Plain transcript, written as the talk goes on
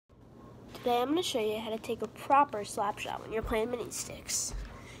Today I'm going to show you how to take a proper slap shot when you're playing mini sticks.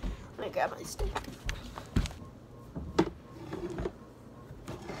 Let me grab my stick.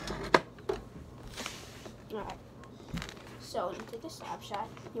 Alright, so when you take a slap shot,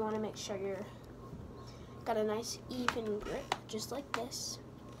 you want to make sure you're got a nice even grip, just like this.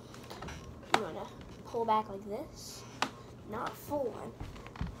 You want to pull back like this, not a full one.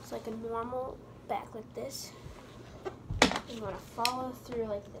 It's like a normal back like this. You want to follow through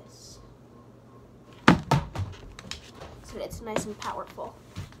like this, so that it's nice and powerful.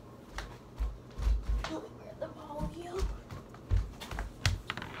 Let me grab the volume.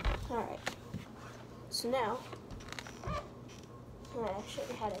 Alright, so now I'm going to show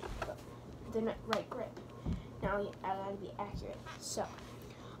you how to put the right grip. Now I gotta be accurate. So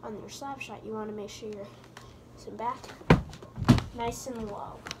on your slap shot, you want to make sure you're sitting back nice and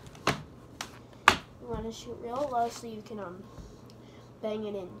low. You want to shoot real low so you can bang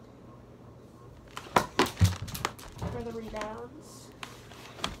it in for the rebounds.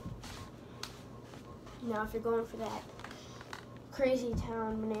 Now if you're going for that crazy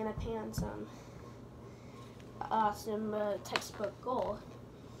town banana pants awesome textbook goal,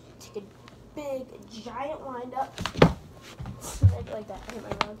 take a big giant wind up like that. I hit my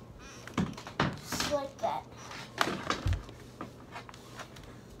rug. Just like that.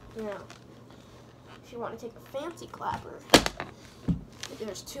 Now if you want to take a fancy clapper,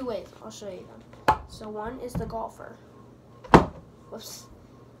 there's two ways. I'll show you them. So one is the golfer. Whoops.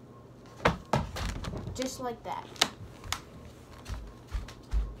 Just like that.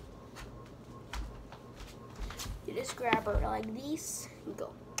 You just grab her like these and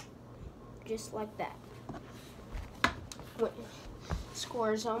go. Just like that.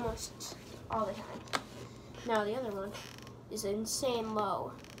 Scores almost all the time. Now the other one is insane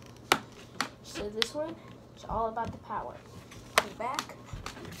low. So this one is all about the power. Go back,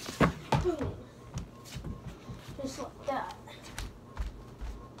 boom, just like that.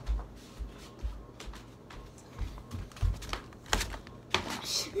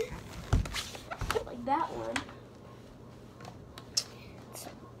 Like that one. It's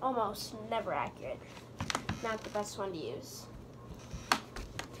almost never accurate. Not the best one to use.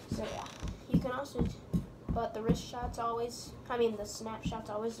 So yeah, you can also, but the wrist shot's always, the snap shot's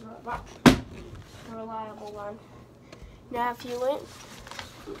always a reliable one. Now if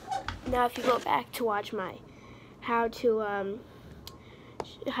you go back to watch my how to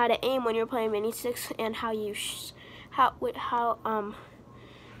aim when you're playing mini sticks and how to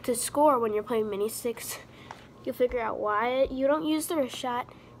score when you're playing mini sticks, you'll figure out why you don't use the wrist shot.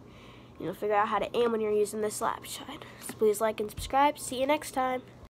 You'll figure out how to aim when you're using the slap shot. So please like and subscribe. See you next time.